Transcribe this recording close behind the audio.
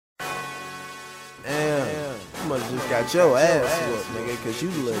Damn, you must just got your ass whooped, nigga, cause you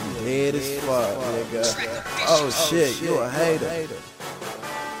look dead as fuck, nigga. Oh shit, you a hater.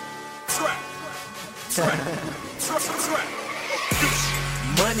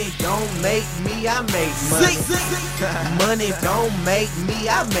 Money don't make me, I make money. Money don't make me,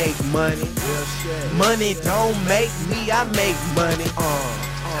 I make money. Money don't make me, I make money.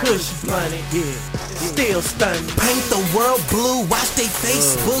 Kush blunny, still stunning. Paint the world blue, watch they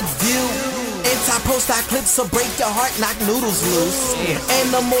Facebook view. Anti-pro style clips will break your heart, knock noodles loose.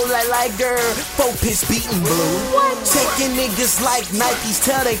 Animal like girl, 4-pitch beating blue. Checking niggas like Nikes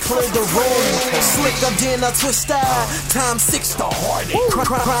till they clear the room. Slicker than a twister, times 6 the hardest.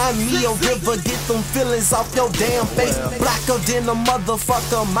 Crime me a river, get them feelings off your damn face. Blacker than a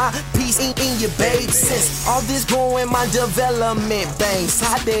motherfucker, my piece in your babe. Since all this growing my development banks,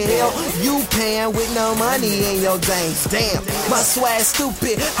 how the hell you paying with no money in your veins? Damn, my swag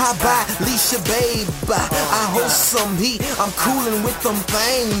stupid, how by leash your babe? I host some heat, I'm coolin' with them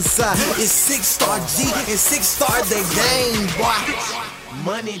things. It's 6-star G and 6-star the game, boy.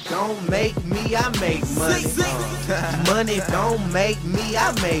 Money don't make me, I make money. Money don't make me,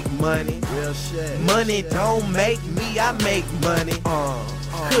 I make money. Real shit. Money don't make me, I make money.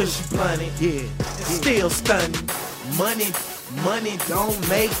 Kush blunny, still stunning. Money don't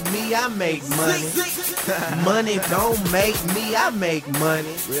make me, I make money. Money don't make me, I make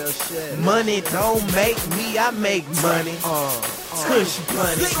money. Real shit. Money don't make me, I make money. Kush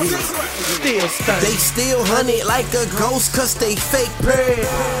blunny, still stunning. They still hunt it like a ghost cause they fake bread.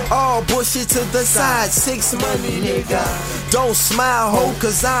 All bullshit to the side, 6 money nigga. Don't smile ho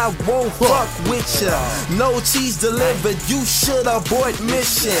cause I won't fuck with ya. No cheese delivered, you should abort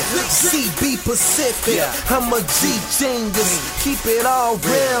mission. CB Pacific, I'm a G genius. Keep it all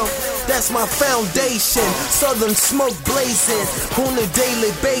real, that's my foundation. Southern smoke blazing on a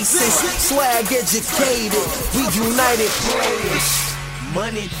daily basis. Swag educated, we united players.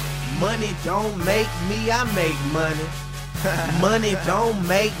 Money don't make me, I make money. Money don't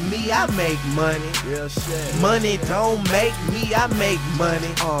make me, I make money. Real shit. Money don't make me, I make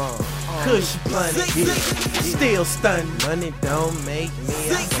money. Kush blunny, still stunning. Money don't make me,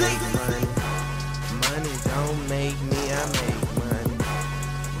 I make money.